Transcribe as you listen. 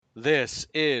This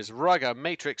is Rugga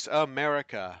Matrix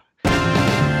America.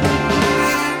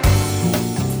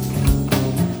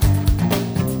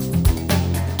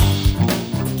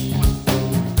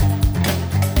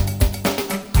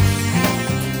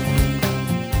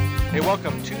 Hey,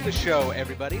 welcome to the show,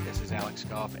 everybody. This is Alex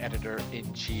Goff,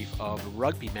 editor-in-chief of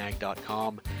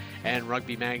RugbyMag.com and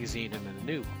Rugby Magazine, and the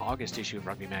new August issue of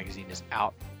Rugby Magazine is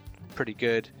out. Pretty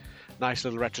good. Nice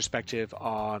little retrospective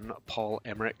on Paul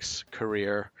Emmerich's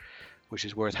career, which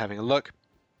is worth having a look.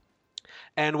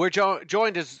 And we're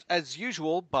joined as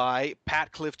usual by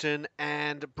Pat Clifton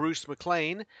and Bruce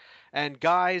McLean. And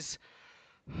guys,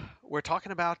 we're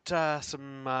talking about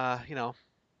some,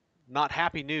 not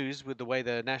happy news with the way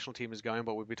the national team is going,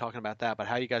 but we'll be talking about that. But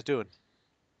how are you guys doing?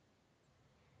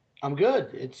 I'm good.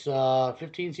 It's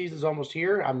 15 seasons almost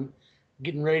here. I'm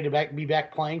getting ready to be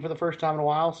back playing for the first time in a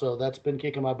while, so that's been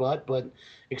kicking my butt. But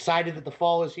excited that the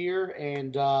fall is here,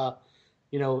 and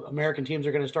American teams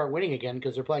are going to start winning again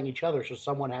because they're playing each other, so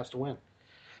someone has to win.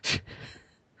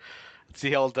 It's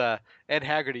the old Ed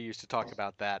Haggerty used to talk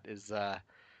about that.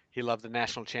 He loved the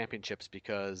national championships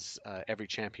because every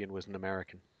champion was an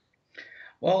American.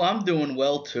 Well, I'm doing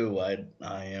well too. I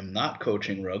am not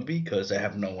coaching rugby because I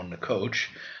have no one to coach.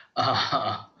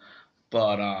 But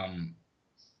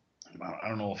I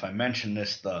don't know if I mentioned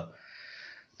this. The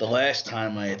last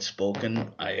time I had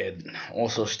spoken, I had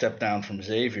also stepped down from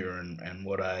Xavier, and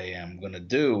what I am going to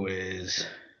do is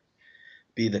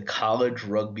be the college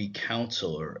rugby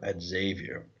counselor at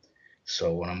Xavier.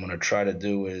 So what I'm going to try to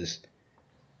do is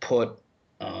put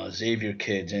Xavier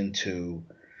kids into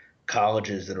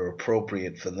colleges that are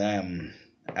appropriate for them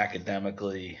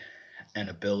academically and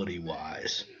ability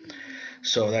wise.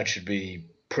 So that should be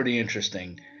pretty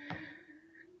interesting.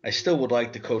 I still would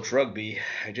like to coach rugby.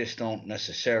 I just don't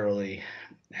necessarily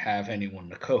have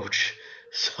anyone to coach.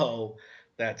 So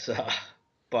that's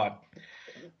but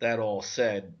that all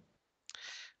said,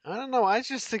 I don't know. I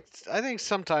think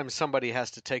sometimes somebody has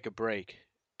to take a break,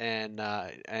 and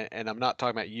I'm not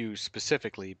talking about you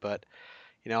specifically, but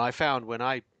I found when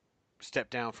I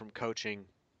stepped down from coaching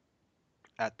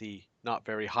at the not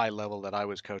very high level that I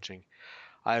was coaching,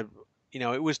 I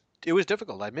it was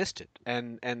difficult. I missed it,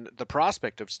 and the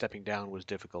prospect of stepping down was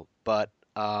difficult. But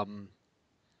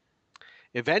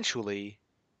eventually,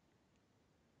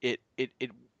 it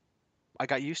I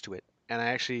got used to it, and I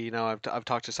actually I've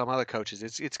talked to some other coaches.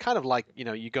 It's kind of like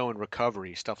you go in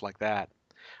recovery, stuff like that,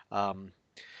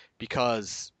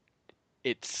 because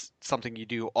it's something you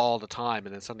do all the time,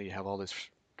 and then suddenly you have all this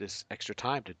extra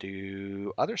time to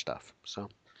do other stuff. So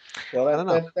well, I don't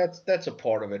know. that's a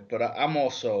part of it. But I'm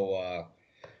also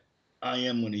I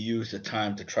am going to use the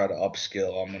time to try to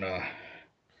upskill. I'm going to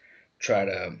try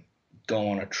to go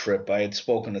on a trip. Talks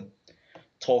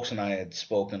and I had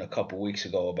spoken a couple weeks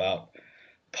ago about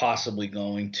possibly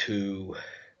going to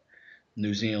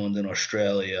New Zealand and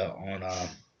Australia on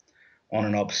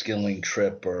an upskilling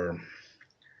trip, or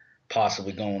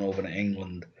possibly going over to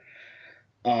England.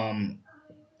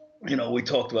 We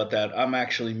talked about that. I'm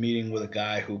actually meeting with a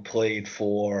guy who played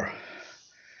for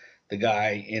the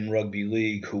guy in rugby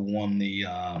league who won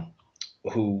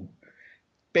who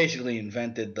basically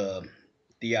invented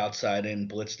the outside in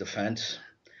blitz defense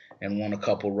and won a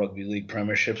couple rugby league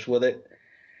premierships with it.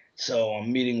 So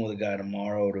I'm meeting with a guy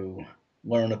tomorrow to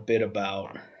learn a bit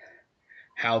about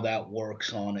how that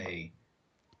works on I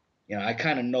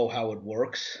kind of know how it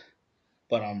works,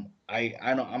 but I'm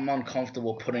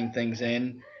uncomfortable putting things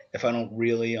in if I don't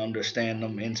really understand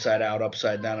them inside out,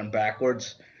 upside down, and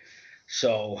backwards.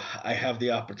 So I have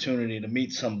the opportunity to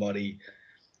meet somebody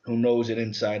who knows it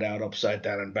inside out, upside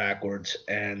down, and backwards,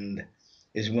 and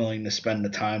is willing to spend the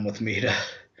time with me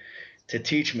to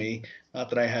teach me. Not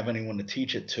that I have anyone to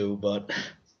teach it to, but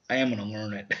I am going to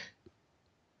learn it.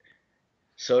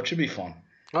 So it should be fun.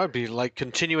 That would be like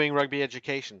continuing rugby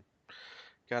education.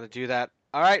 Got to do that.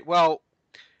 All right. Well,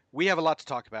 we have a lot to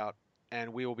talk about,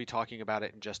 and we will be talking about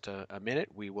it in just a minute.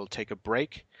 We will take a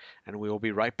break, and we will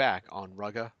be right back on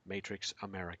Rugga Matrix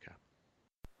America.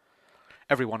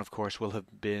 Everyone, of course, will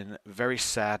have been very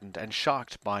saddened and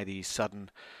shocked by the sudden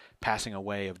passing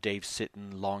away of Dave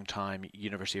Sitton, longtime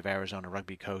University of Arizona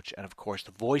rugby coach, and of course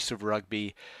the voice of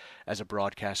rugby as a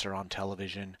broadcaster on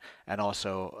television, and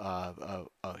also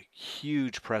a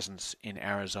huge presence in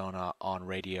Arizona on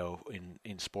radio,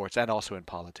 in sports, and also in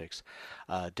politics.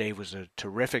 Dave was a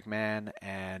terrific man,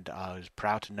 and I was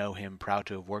proud to know him, proud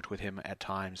to have worked with him at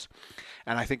times.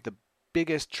 And I think the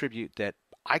biggest tribute that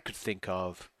I could think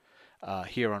of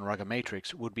here on Rugga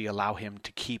Matrix would be allow him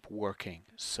to keep working.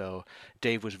 So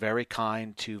Dave was very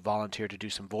kind to volunteer to do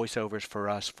some voiceovers for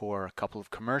us for a couple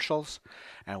of commercials,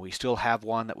 and we still have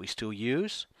one that we still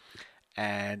use.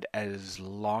 And as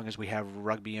long as we have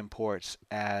Rugby Imports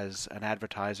as an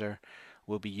advertiser,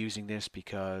 we'll be using this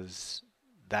because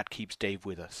that keeps Dave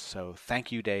with us. So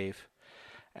thank you, Dave,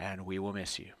 and we will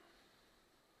miss you.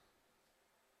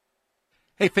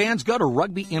 Hey fans, go to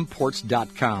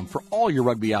rugbyimports.com for all your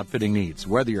rugby outfitting needs.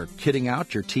 Whether you're kitting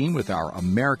out your team with our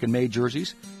American-made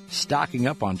jerseys, stocking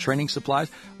up on training supplies,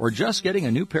 or just getting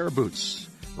a new pair of boots,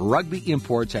 Rugby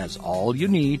Imports has all you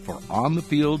need for on the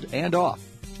field and off.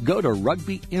 Go to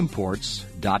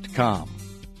rugbyimports.com.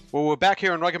 Well, we're back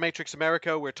here on Rugby Matrix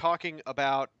America. We're talking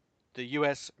about the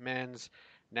U.S. men's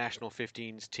national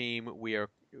 15s team. We are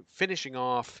finishing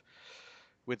off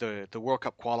with the World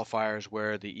Cup qualifiers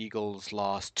where the Eagles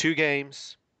lost 2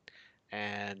 games,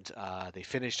 and they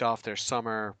finished off their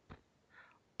summer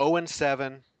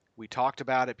 0-7. We talked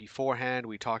about it beforehand.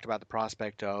 We talked about the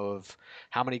prospect of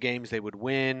how many games they would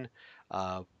win,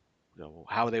 how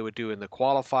they would do in the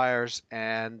qualifiers,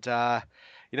 and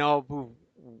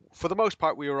for the most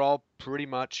part, we were all pretty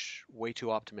much way too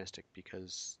optimistic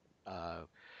because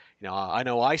I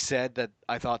know I said that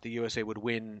I thought the USA would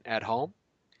win at home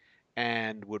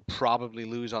and would probably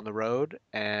lose on the road,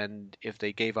 and if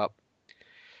they gave up,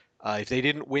 if they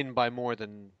didn't win by more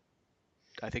than,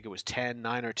 I think it was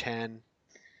 9 or 10,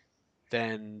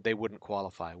 then they wouldn't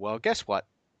qualify. Well, guess what?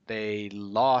 They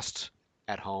lost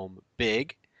at home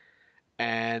big,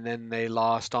 and then they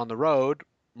lost on the road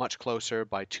much closer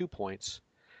by 2 points.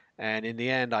 And in the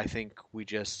end, I think we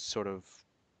just sort of,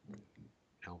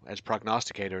 as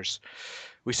prognosticators,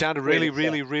 we sounded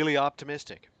really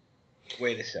optimistic.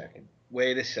 Wait a second.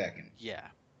 Yeah.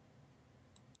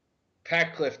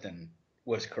 Pat Clifton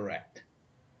was correct.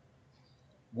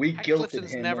 Pat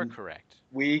Clifton's never correct.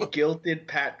 We guilted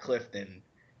Pat Clifton.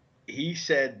 He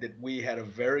said that we had a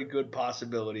very good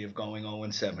possibility of going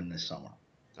 0-7 this summer.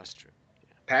 That's true. Yeah.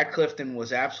 Pat Clifton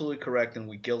was absolutely correct, and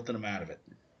we guilted him out of it.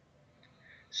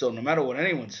 So no matter what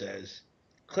anyone says,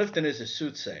 Clifton is a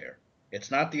soothsayer.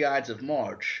 It's not the Ides of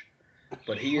March,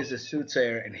 but he is a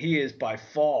soothsayer, and he is by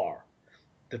far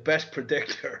the best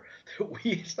predictor.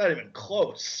 It's not even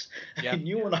close. Yep. And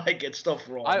you and I get stuff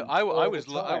wrong. I was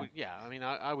I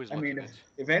mean,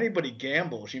 if anybody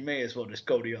gambles, you may as well just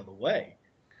go the other way.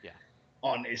 Yeah.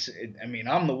 I'm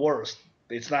the worst.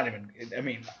 It's not even.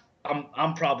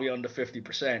 I'm probably under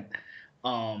 50%.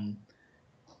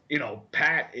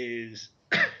 Pat is.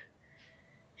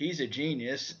 He's a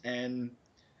genius, and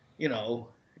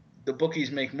the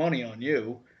bookies make money on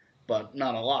you, but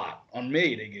not a lot on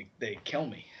me. They kill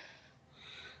me.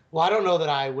 Well, I don't know that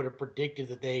I would have predicted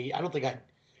that I don't think I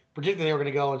predicted they were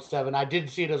going to go 7. I did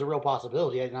see it as a real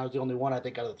possibility, and I was the only one, I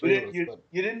think, out of the 3 of us.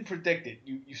 You didn't predict it.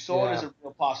 You saw it as a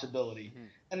real possibility. Mm-hmm.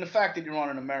 And the fact that you're on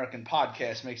an American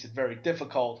podcast makes it very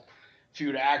difficult for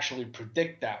you to actually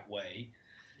predict that way.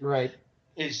 Right.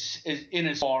 Is in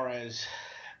as far as,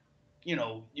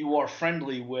 you are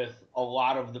friendly with a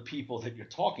lot of the people that you're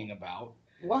talking about.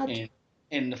 What?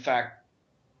 In the fact.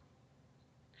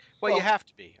 Well, you have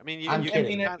to be. I mean,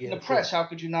 in the press, how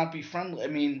could you not be friendly? I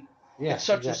mean, it's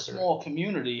such a small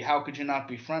community. How could you not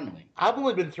be friendly? I've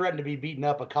only been threatened to be beaten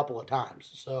up a couple of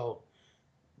times, so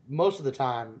most of the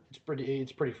time it's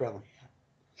pretty friendly.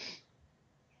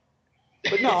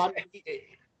 But no,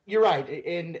 you're right,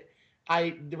 and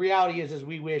the reality is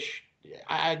we wish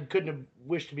I couldn't have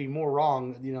wished to be more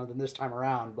wrong, than this time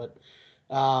around. But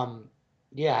I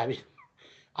mean,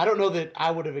 I don't know that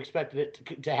I would have expected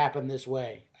it to happen this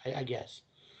way. I guess,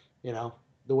 the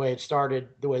way it started,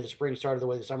 the way the spring started, the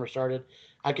way the summer started.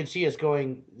 I could see us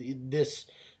going this,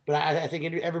 but I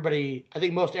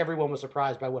think most everyone was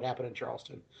surprised by what happened in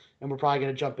Charleston, and we're probably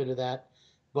going to jump into that.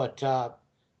 But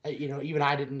even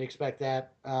I didn't expect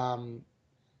that.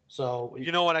 So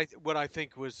what I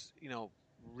think was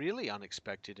really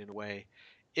unexpected in a way,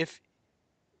 if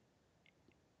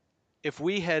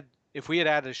we had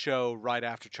added a show right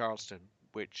after Charleston,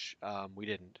 which we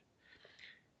didn't.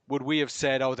 Would we have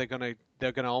said, "Oh, they're gonna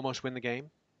almost win the game"?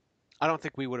 I don't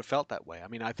think we would have felt that way. I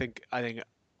mean, I think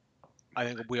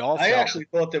we all. I actually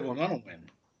thought they were gonna win.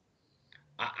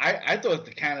 I thought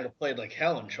the Canada played like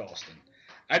hell in Charleston.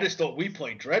 I just thought we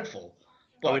played dreadful,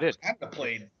 but we did.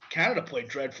 Canada played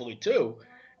dreadfully too,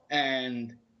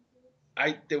 and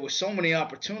there were so many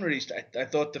opportunities. I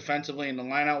thought defensively in the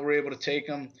lineout we were able to take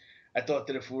them. I thought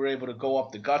that if we were able to go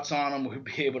up the guts on them, we'd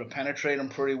be able to penetrate them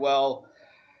pretty well.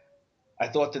 I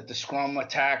thought that the scrum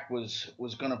attack was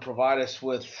going to provide us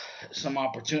with some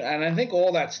opportunity. And I think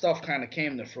all that stuff kind of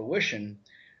came to fruition.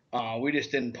 We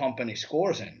just didn't pump any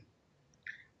scores in.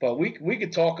 But we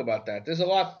could talk about that. There's a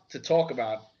lot to talk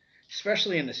about,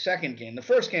 especially in the second game. The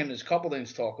first game, there's a couple things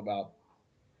to talk about.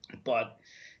 But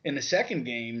in the second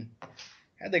game,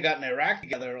 had they gotten their act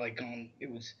together,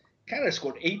 it was Canada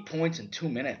scored 8 points in 2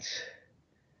 minutes.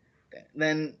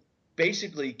 Then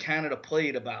basically Canada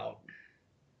played about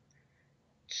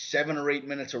 7 or 8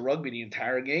 minutes of rugby the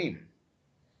entire game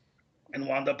and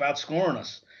wound up outscoring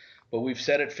us. But we've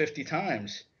said it 50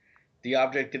 times. The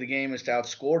object of the game is to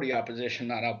outscore the opposition,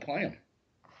 not outplay them.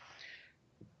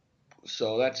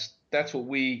 So that's what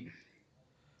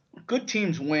good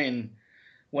teams win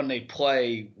when they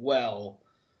play well.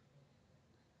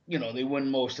 You know, they win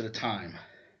most of the time.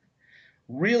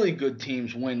 Really good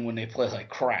teams win when they play like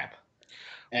crap.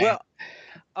 And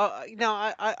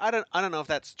I don't know if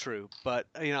that's true, but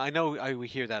I know we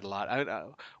hear that a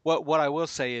lot. What I will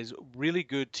say is really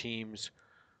good teams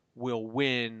will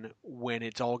win when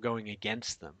it's all going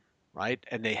against them, right?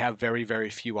 And they have very, very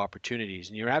few opportunities.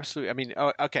 And you're absolutely, I mean,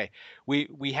 okay,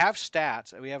 we have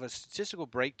stats. We have a statistical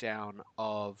breakdown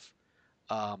of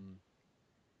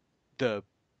the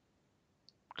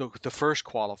first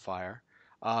qualifier.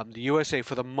 The USA,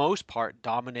 for the most part,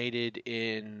 dominated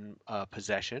in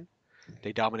possession.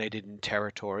 They dominated in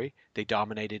territory. They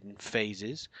dominated in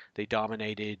phases. They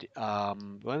dominated. I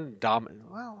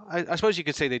suppose you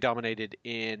could say they dominated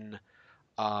in.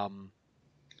 Well,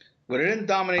 they didn't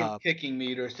dominate in kicking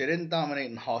meters. They didn't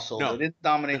dominate in hustle. No. They didn't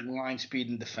dominate in line speed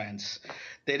and defense.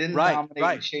 They didn't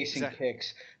dominate in chasing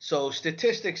kicks. So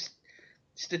statistics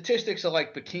are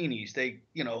like bikinis.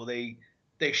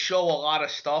 They show a lot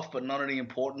of stuff, but none of the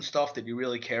important stuff that you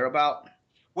really care about.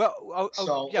 Well,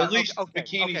 at least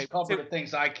bikinis cover the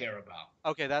things I care about.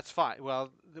 Okay, that's fine.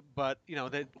 Well, but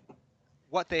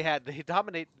what they had,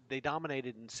 they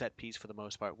dominated in set piece for the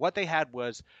most part. What they had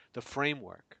was the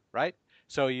framework, right?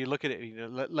 So you look at it.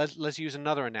 Let's use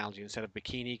another analogy instead of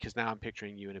bikini, because now I'm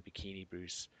picturing you in a bikini,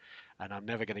 Bruce, and I'm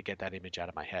never going to get that image out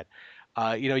of my head.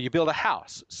 You build a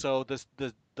house. So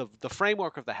the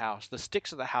framework of the house, the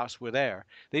sticks of the house were there.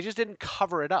 They just didn't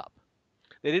cover it up.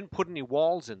 They didn't put any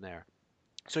walls in there.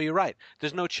 So you're right.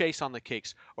 There's no chase on the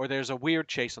kicks, or there's a weird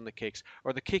chase on the kicks,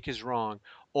 or the kick is wrong,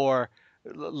 or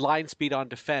line speed on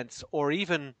defense, or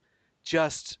even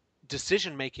just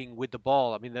decision making with the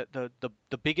ball. I mean,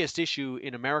 the biggest issue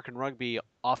in American rugby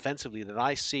offensively that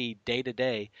I see day to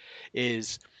day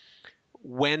is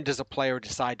when does a player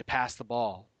decide to pass the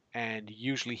ball? And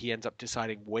usually he ends up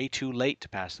deciding way too late to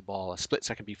pass the ball, a split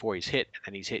second before he's hit, and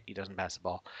then he's hit, he doesn't pass the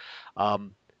ball.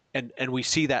 And we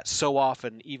see that so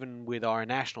often, even with our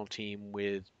national team,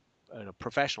 with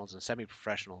professionals and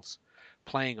semi-professionals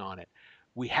playing on it.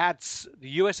 The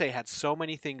USA had so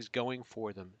many things going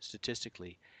for them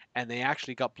statistically, and they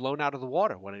actually got blown out of the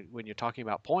water when you're talking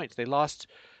about points. They lost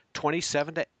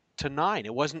 27-9.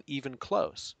 It wasn't even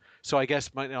close. So I guess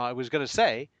I was going to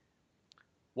say,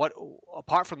 what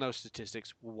apart from those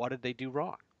statistics, what did they do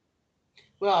wrong?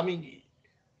 Well, I mean,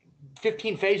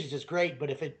 15 phases is great, but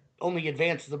if it only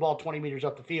advances the ball 20 meters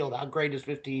up the field, how great is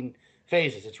 15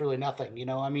 phases? It's really nothing,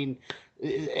 I mean,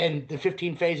 and the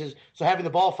 15 phases, so having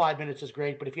the ball 5 minutes is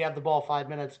great, but if you have the ball 5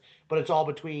 minutes, but it's all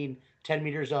between 10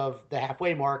 meters of the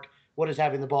halfway mark, what does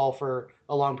having the ball for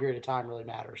a long period of time really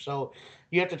matter? So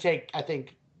you have to take, I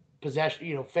think,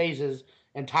 possession, phases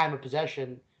and time of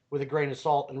possession with a grain of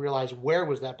salt and realize where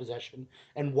was that possession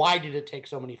and why did it take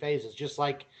so many phases? Just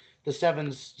like the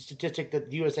sevens statistic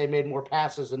that the USA made more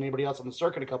passes than anybody else on the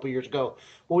circuit a couple of years ago.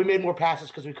 Well, we made more passes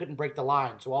because we couldn't break the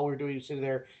line. So all we were doing was sitting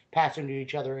there passing to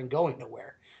each other and going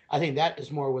nowhere. I think that is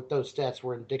more what those stats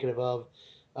were indicative of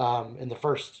in the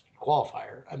first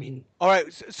qualifier. I mean, all right.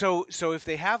 So if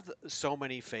they have so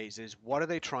many phases, what are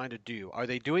they trying to do? Are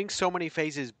they doing so many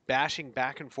phases, bashing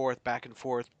back and forth,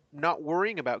 not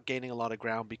worrying about gaining a lot of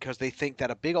ground because they think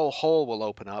that a big old hole will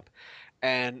open up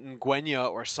and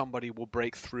Ngwenya or somebody will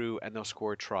break through and they'll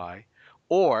score a try?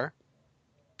 Or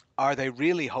are they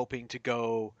really hoping to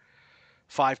go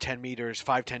 5-10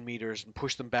 meters and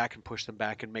push them back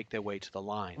and make their way to the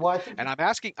line? Well, and I'm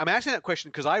asking that question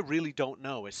because I really don't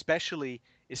know, especially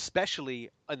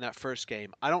in that first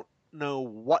game. I don't know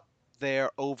what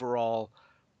their overall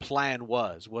plan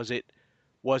was. Was it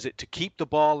to keep the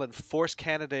ball and force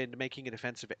Canada into making a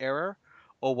defensive error?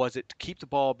 Or was it to keep the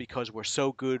ball because we're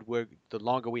so good, the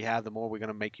longer we have, the more we're going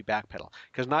to make you backpedal?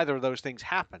 Because neither of those things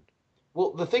happened. Well,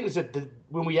 the thing is that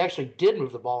when we actually did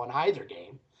move the ball in either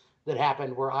game, that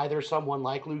happened where either someone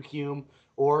like Luke Hume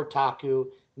or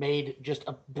Taku made just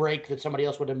a break that somebody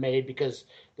else would have made because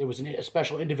there was a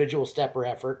special individual step or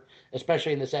effort,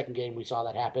 especially in the second game we saw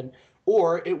that happen.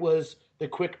 Or it was the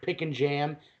quick pick and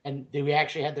jam, and we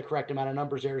actually had the correct amount of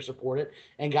numbers there to support it,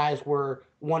 and guys were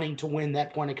wanting to win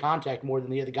that point of contact more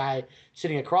than the other guy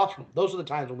sitting across from them. Those are the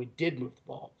times when we did move the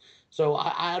ball. So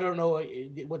I don't know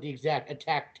what the exact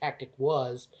attack tactic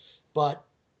was, but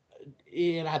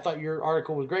and I thought your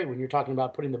article was great when you're talking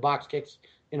about putting the box kicks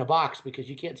in a box, because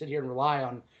you can't sit here and rely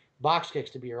on box kicks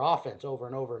to be your offense over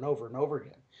and over and over and over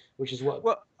again, which is what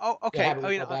the Okay. habit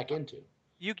we fell back into.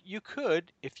 You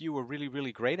could, if you were really,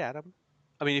 really great at them.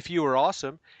 I mean, if you were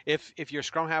awesome, if your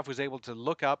scrum half was able to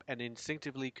look up and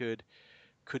instinctively could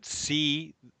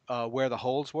see where the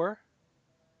holes were,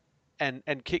 and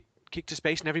kick to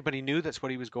space, and everybody knew that's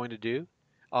what he was going to do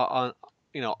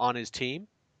on his team.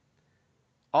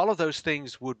 All of those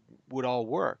things would all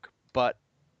work, but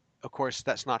of course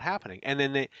that's not happening. And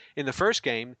then in the first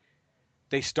game,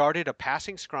 they started a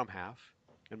passing scrum half,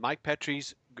 and Mike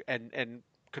Petrie's and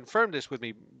confirm this with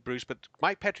me, Bruce, but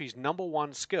Mike Petrie's number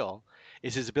one skill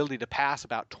is his ability to pass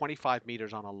about 25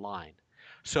 meters on a line.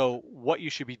 So what you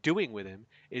should be doing with him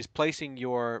is placing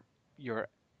your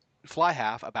fly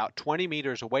half about 20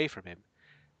 meters away from him,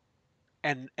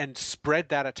 and spread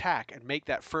that attack and make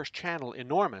that first channel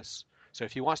enormous. So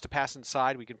if he wants to pass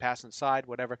inside, we can pass inside,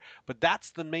 whatever. But that's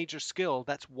the major skill.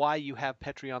 That's why you have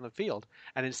Petrie on the field.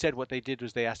 And instead, what they did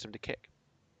was they asked him to kick.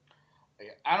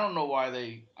 I don't know why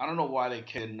they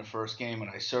kicked in the first game, and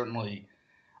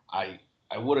I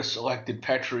would have selected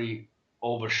Petrie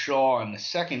over Shaw in the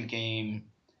second game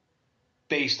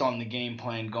based on the game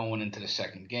plan going into the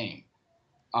second game.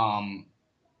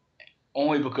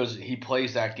 Only because he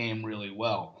plays that game really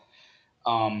well.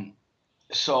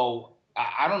 So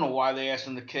I don't know why they asked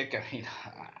him to kick. I mean,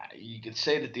 you could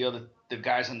say that the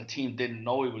guys on the team didn't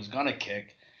know he was gonna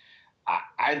kick.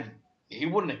 He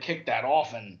wouldn't have kicked that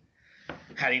often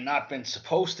had he not been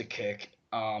supposed to kick.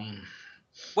 Well,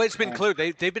 it's been clear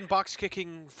they've been box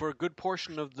kicking for a good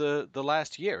portion of the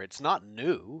last year. It's not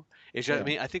new. It's just, I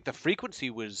mean, I think the frequency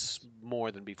was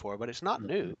more than before, but it's not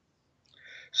new.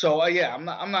 So I'm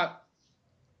not.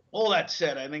 All that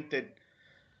said, I think that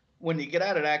when you get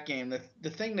out of that game, the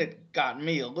thing that got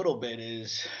me a little bit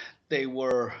is they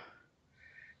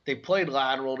played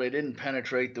lateral. They didn't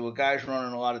penetrate. There were guys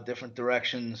running a lot of different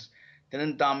directions. They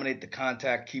didn't dominate the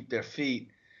contact, keep their feet.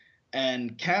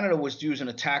 And Canada was using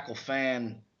a tackle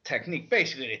fan technique.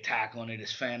 Basically, they tackle and they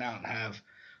just fan out and have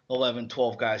 11,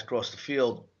 12 guys cross the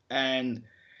field. And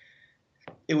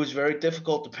it was very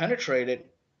difficult to penetrate it.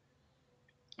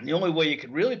 And the only way you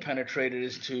could really penetrate it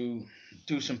is to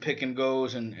do some pick and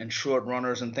goes and short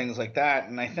runners and things like that.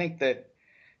 And I think that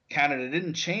Canada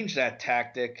didn't change that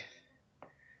tactic,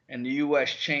 and the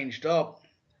U.S. changed up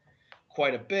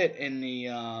quite a bit in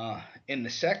the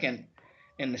second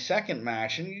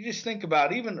match. And you just think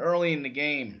about even early in the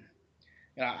game,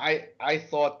 I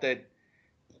thought that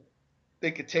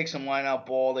they could take some line out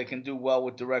ball. They can do well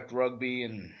with direct rugby,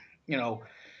 and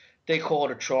they call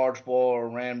it a charge ball or a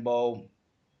Rambo.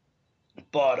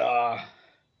 But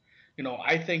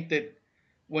I think that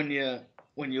when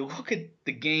you look at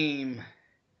the game,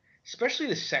 especially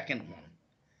the second one,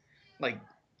 like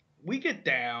we get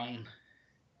down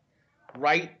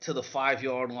right to the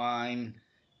 5-yard line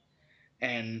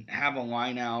and have a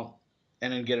line out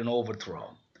and then get an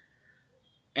overthrow.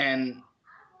 And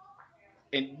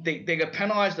they got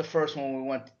penalized the first one.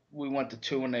 We went to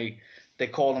 2, and they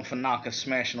called them for knocking,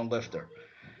 smashing a lifter.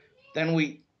 Then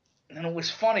it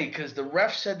was funny because the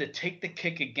ref said to take the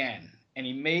kick again, and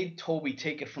he made Toby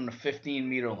take it from the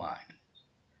 15-meter line.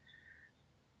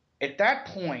 At that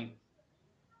point,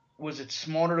 was it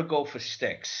smarter to go for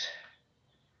sticks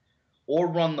or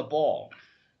run the ball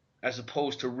as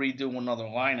opposed to redo another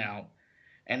line out?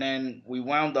 And then we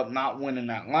wound up not winning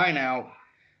that line out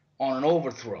on an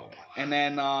overthrow. And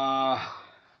then,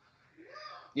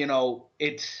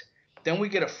 then we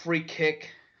get a free kick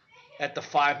at the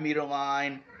 5-meter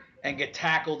line and get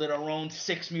tackled at our own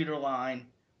 6-meter line.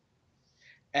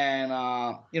 And,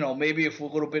 maybe if we're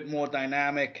a little bit more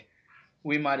dynamic,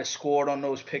 we might have scored on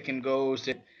those pick and goes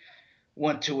that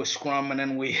went to a scrum. And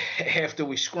then after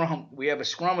we scrum, we have a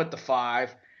scrum at the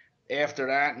 5 after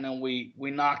that. And then we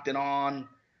knocked it on.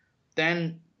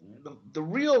 Then the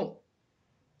real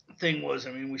thing was,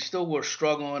 we still were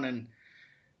struggling. And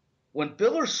when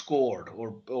Biller scored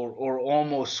or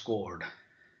almost scored,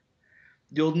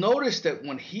 you'll notice that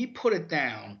when he put it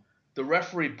down, the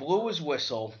referee blew his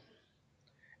whistle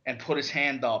and put his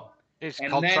hand up. It's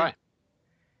called try.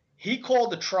 He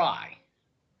called a try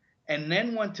and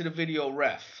then went to the video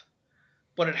ref.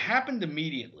 But it happened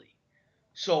immediately.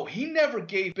 So he never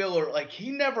gave Biller, he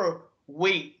never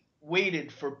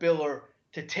waited for Biller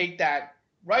to take that.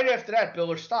 Right after that,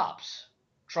 Biller stops.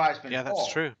 Try's been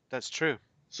called. That's true.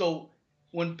 So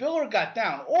when Biller got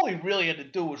down, all he really had to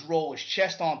do was roll his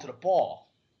chest onto the ball.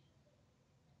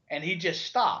 And he just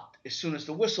stopped as soon as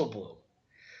the whistle blew.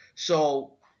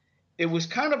 So it was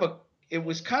kind of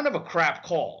a crap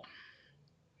call.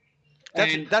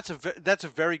 That's a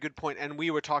very good point. And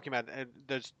we were talking about, and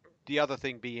there's the other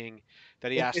thing being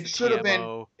that he asked the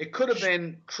TMO. It could have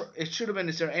been. It should have been.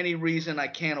 Is there any reason I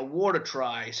can't award a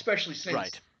try? Especially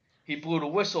since he blew the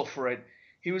whistle for it.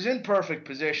 He was in perfect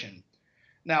position.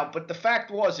 Now, but the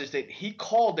fact is that he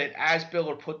called it as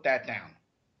Biller put that down.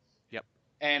 Yep.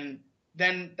 And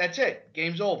then that's it.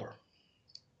 Game's over.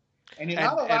 And you're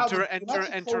not allowed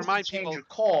to remind change people your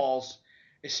calls,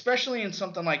 especially in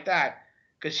something like that,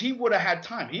 because he would have had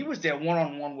time. He was there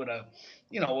one-on-one with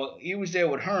he was there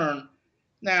with Hearn.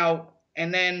 Now,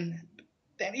 and then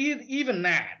even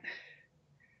that,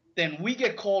 then we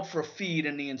get called for a feed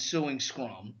in the ensuing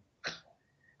scrum,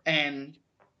 and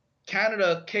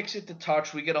Canada kicks it to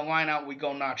touch. We get a line out. We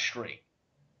go not straight.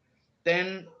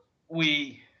 Then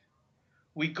we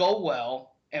go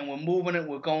well, and we're moving it.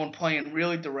 We're playing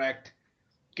really direct.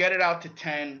 Get it out to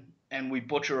 10, and we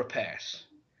butcher a pass.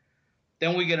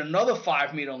 Then we get another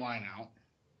 5-meter line out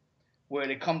where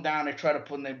they come down,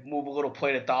 they move a little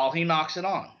play to Dahl. He knocks it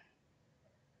on.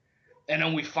 And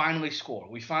then we finally score.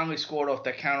 We finally scored off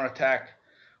that counterattack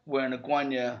where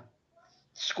Nguyen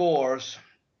scores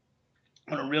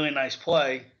on a really nice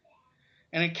play.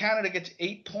 And then Canada gets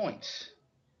 8 points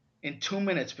in 2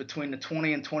 minutes between the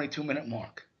 20 and 22-minute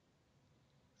mark.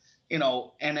 And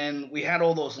then we had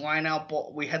all those line-out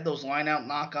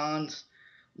knock-ons.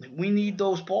 We need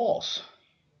those balls.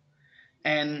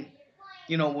 And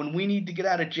when we need to get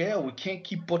out of jail, we can't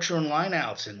keep butchering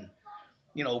lineouts and,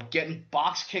 getting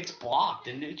box kicks blocked.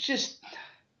 And it's just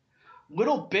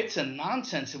little bits of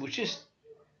nonsense. It was just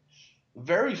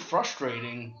very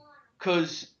frustrating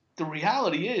because the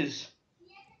reality is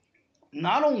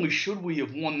not only should we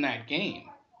have won that game,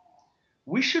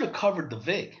 we should have covered the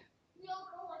VIG.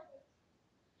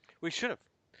 We should have.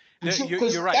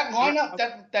 You're right. That lineout,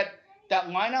 that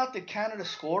lineout that Canada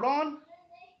scored on,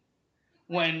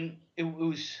 when it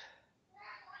was,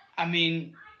 I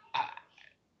don't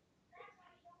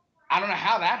know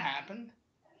how that happened.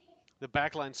 The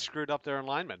back line screwed up their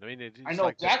alignment. I know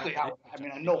exactly how.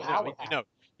 I know how it happened.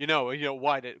 You know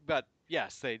why did, but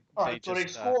yes, they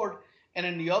scored, and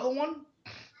in the other one,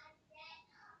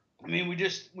 we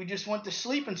just went to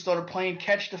sleep and started playing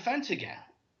catch defense again.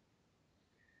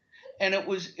 And it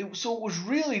was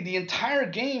really the entire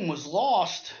game was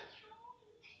lost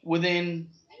within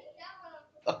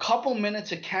a couple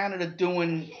minutes of Canada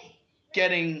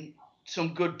getting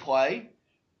some good play,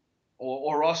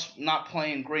 or us not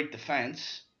playing great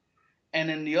defense, and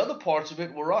then the other parts of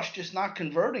it were us just not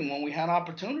converting when we had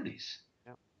opportunities.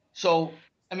 Yeah. So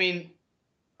okay,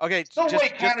 no way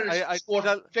Canada scored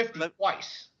 50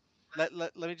 twice.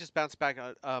 Let me just bounce back.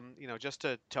 Just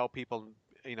to tell people,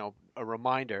 a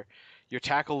reminder. You're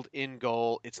tackled in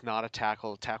goal. It's not a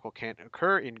tackle. A tackle can't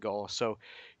occur in goal. So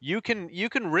you can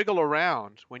wriggle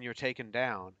around when you're taken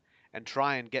down and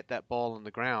try and get that ball on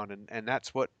the ground. And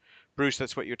that's what, Bruce,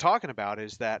 that's what you're talking about,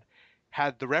 is that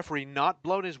had the referee not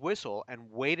blown his whistle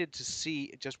and waited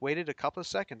a couple of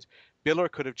seconds, Biller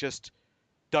could have just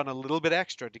done a little bit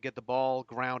extra to get the ball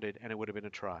grounded, and it would have been a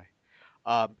try.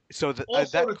 So the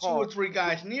 2 or 3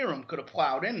 guys near him could have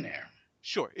plowed in there.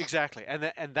 Sure, exactly.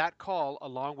 And that call,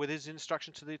 along with his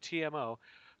instruction to the TMO,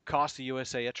 cost the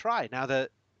USA a try. Now the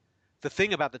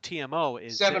thing about the TMO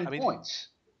is 7 points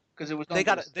because it was they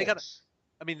got.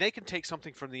 They can take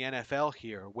something from the NFL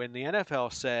here when the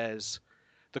NFL says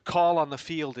the call on the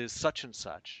field is such and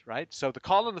such, right? So the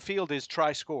call on the field is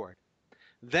try scored.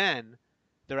 Then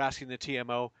they're asking the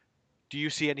TMO, do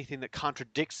you see anything that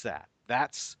contradicts that?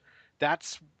 That's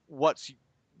what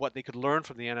they could learn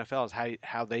from the NFL is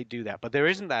how they do that. But there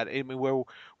isn't that.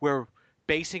 We're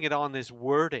basing it on this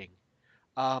wording.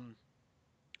 I'm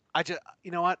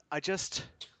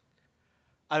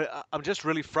just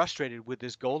really frustrated with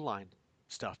this goal line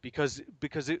stuff because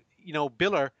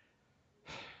Biller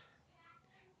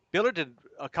did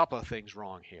a couple of things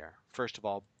wrong here. First of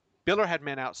all, Biller had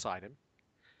men outside him,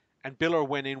 and Biller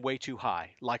went in way too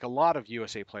high, like a lot of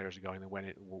USA players are going. They went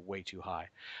in way too high.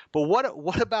 But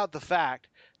what about the fact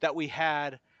that we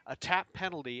had a tap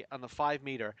penalty on the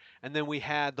 5-meter, and then we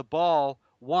had the ball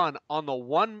on the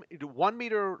 1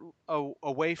 meter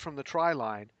away from the try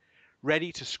line,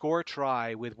 ready to score a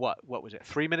try with what was it?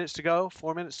 3 minutes to go,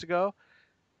 4 minutes to go,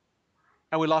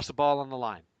 and we lost the ball on the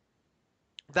line.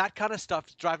 That kind of stuff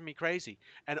is driving me crazy.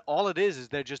 And all it is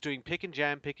they're just doing pick and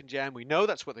jam. We know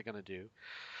that's what they're going to do.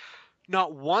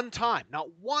 Not one time,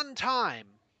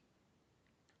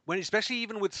 when, especially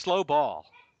even with slow ball,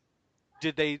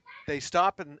 did they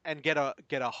stop and get a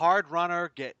hard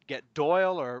runner, get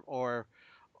Doyle or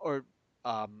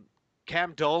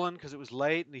Cam Dolan because it was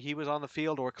late and he was on the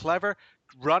field, or Clever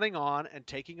running on and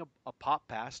taking a pop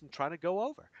pass and trying to go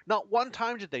over. Not one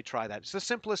time did they try that. It's the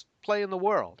simplest play in the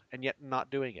world, and yet not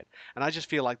doing it. And I just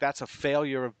feel like that's a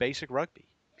failure of basic rugby.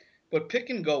 But pick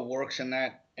and go works in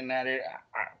that area.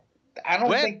 I don't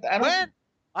When? think.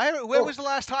 I don't. When was the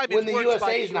last time when the it's worked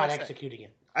by USA is the not USA? executing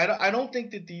it? I don't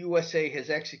think that the USA has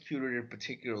executed it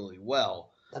particularly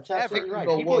well. That's absolutely Pick and right.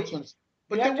 go People, works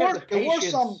but there were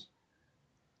some.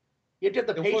 You have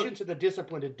to have the patience and the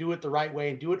discipline to do it the right way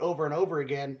and do it over and over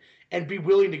again and be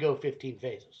willing to go 15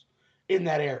 phases in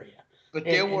that area. But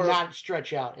and not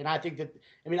stretch out. And I think that,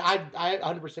 I mean, I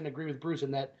 100% agree with Bruce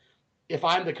in that if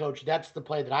I'm the coach, that's the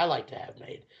play that I like to have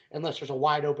made, unless there's a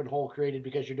wide open hole created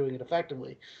because you're doing it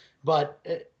effectively. But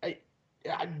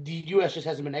the U.S. just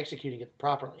hasn't been executing it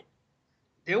properly.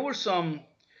 There were some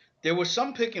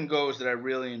pick and goes that I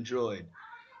really enjoyed.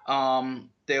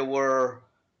 There were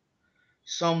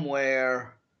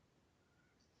somewhere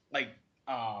like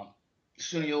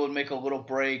Sunil would make a little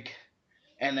break,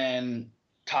 and then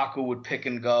Taku would pick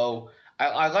and go.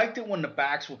 I liked it when the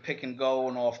backs would pick and go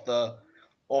and off the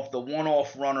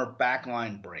one-off runner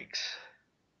backline breaks.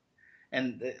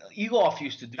 And Elof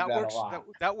used to do that works, a lot.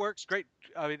 That works great.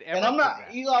 I mean, and I'm not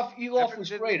Elof was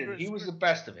great at it. He was the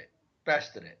best at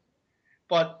it.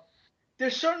 But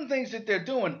there's certain things that they're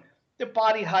doing. Their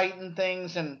body height and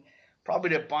things, and probably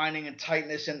their binding and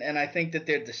tightness, and I think that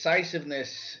their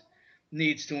decisiveness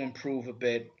needs to improve a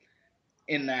bit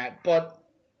in that. But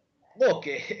look,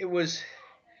 it was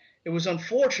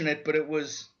unfortunate, but it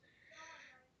was.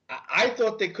 I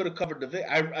thought they could have covered the VIG.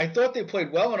 I thought they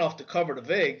played well enough to cover the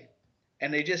VIG,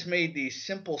 and they just made these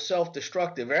simple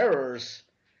self-destructive errors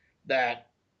that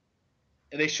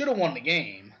they should have won the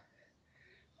game,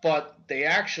 but they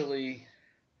actually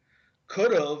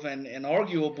could have and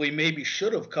arguably maybe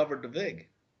should have covered the VIG.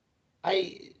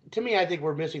 To me, I think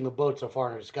we're missing the boat so far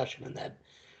in our discussion in that.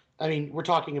 I mean, we're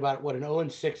talking about an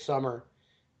 0-6 summer,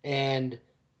 and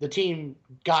the team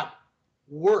got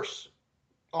worse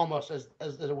almost as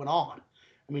it went on.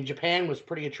 I mean, Japan was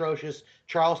pretty atrocious.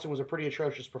 Charleston was a pretty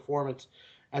atrocious performance.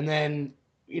 And then,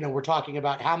 we're talking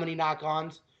about how many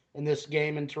knock-ons in this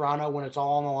game in Toronto when it's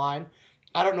all on the line.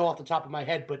 I don't know off the top of my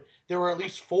head, but there were at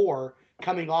least 4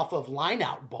 coming off of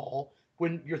line-out ball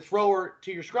when your thrower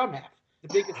to your scrum half.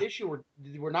 The biggest issue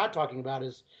we're not talking about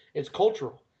is it's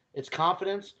cultural. It's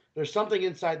confidence. There's something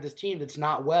inside this team that's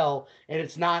not well, and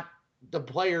it's not the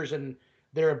players and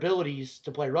their abilities to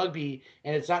play rugby,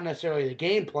 and it's not necessarily the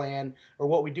game plan or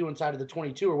what we do inside of the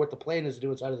 22 or what the plan is to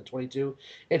do inside of the 22.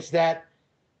 It's that,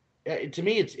 to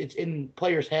me, it's in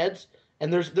players' heads,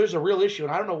 and there's a real issue,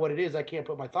 and I don't know what it is. I can't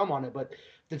put my thumb on it, but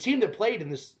the team that played in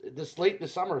this late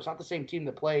this summer, it's not the same team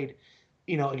that played,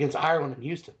 against Ireland and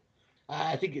Houston.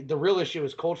 I think the real issue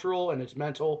is cultural and it's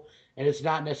mental, and it's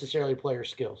not necessarily player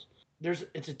skills.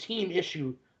 It's a team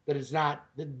issue that is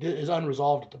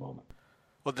unresolved at the moment.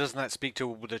 Well, doesn't that speak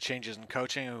to the changes in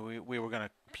coaching? We were going to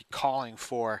be calling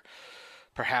for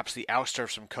perhaps the ouster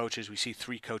of some coaches. We see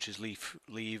 3 coaches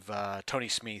leave. Tony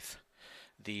Smith,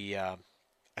 the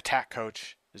attack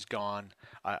coach, is gone.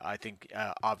 I think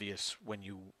obvious when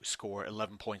you score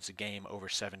 11 points a game over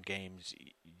 7 games,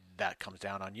 that comes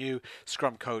down on you.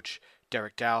 Scrum coach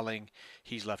Derek Dowling,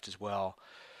 he's left as well.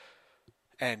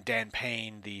 And Dan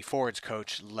Payne, the forwards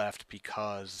coach, left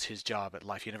because his job at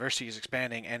Life University is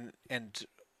expanding. And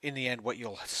in the end, what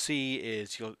you'll see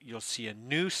is you'll see a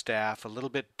new staff, a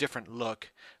little bit different look.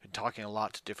 Been talking a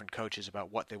lot to different coaches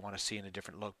about what they want to see in a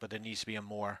different look, but there needs to be a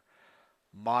more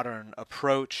modern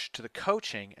approach to the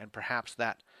coaching, and perhaps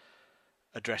that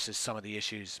addresses some of the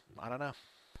issues. I don't know.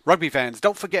 Rugby fans,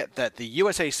 don't forget that the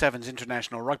USA Sevens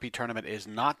International Rugby Tournament is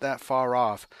not that far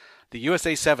off. The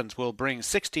USA Sevens will bring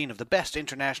 16 of the best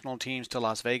international teams to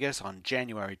Las Vegas on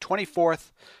January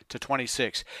 24th to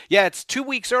 26th. Yeah, it's 2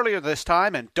 weeks earlier this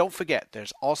time, and don't forget,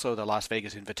 there's also the Las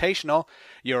Vegas Invitational.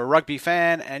 You're a rugby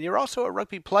fan, and you're also a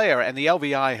rugby player, and the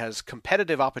LVI has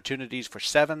competitive opportunities for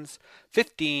 7s,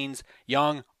 15s,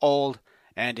 young, old,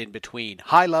 and in between.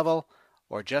 High level,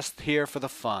 or just here for the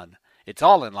fun. It's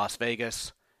all in Las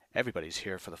Vegas. Everybody's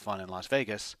here for the fun in Las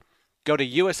Vegas. Go to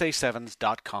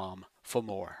USA7s.com for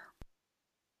more.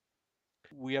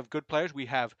 We have good players. We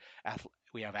have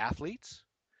athletes.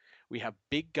 We have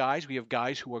big guys. We have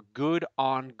guys who are good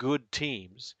on good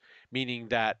teams, meaning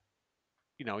that,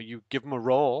 you give them a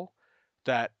role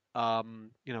that,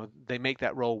 they make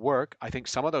that role work. I think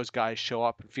some of those guys show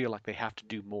up and feel like they have to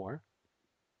do more.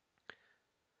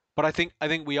 But I think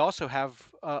we also have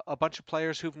a bunch of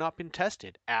players who've not been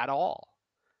tested at all.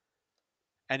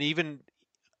 And even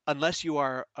unless you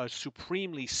are a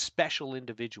supremely special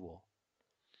individual,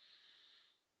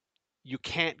 you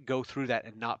can't go through that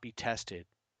and not be tested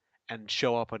and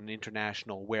show up at an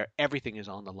international where everything is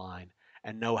on the line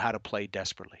and know how to play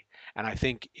desperately. And I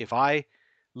think if I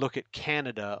look at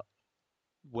Canada,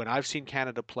 when I've seen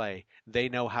Canada play, they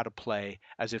know how to play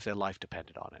as if their life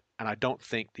depended on it. And I don't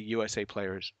think the USA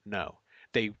players know.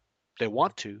 They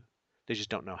want to, they just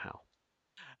don't know how.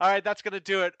 All right, that's going to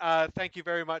do it. Thank you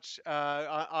very much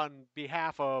on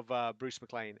behalf of Bruce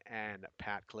McLean and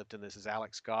Pat Clifton. This is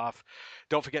Alex Goff.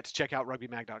 Don't forget to check out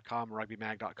rugbymag.com,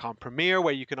 rugbymag.com Premier,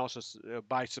 where you can also,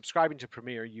 by subscribing to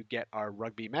Premier, you get our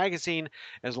rugby magazine,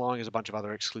 as long as a bunch of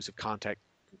other exclusive content,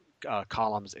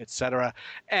 columns, etc.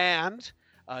 And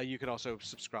you can also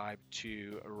subscribe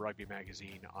to Rugby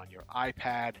Magazine on your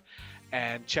iPad,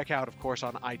 and check out, of course,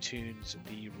 on iTunes,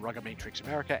 the Rugamatrix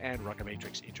America and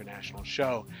Rugamatrix International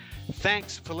show.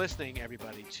 Thanks for listening,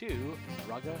 everybody, to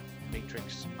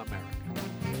Rugamatrix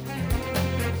America.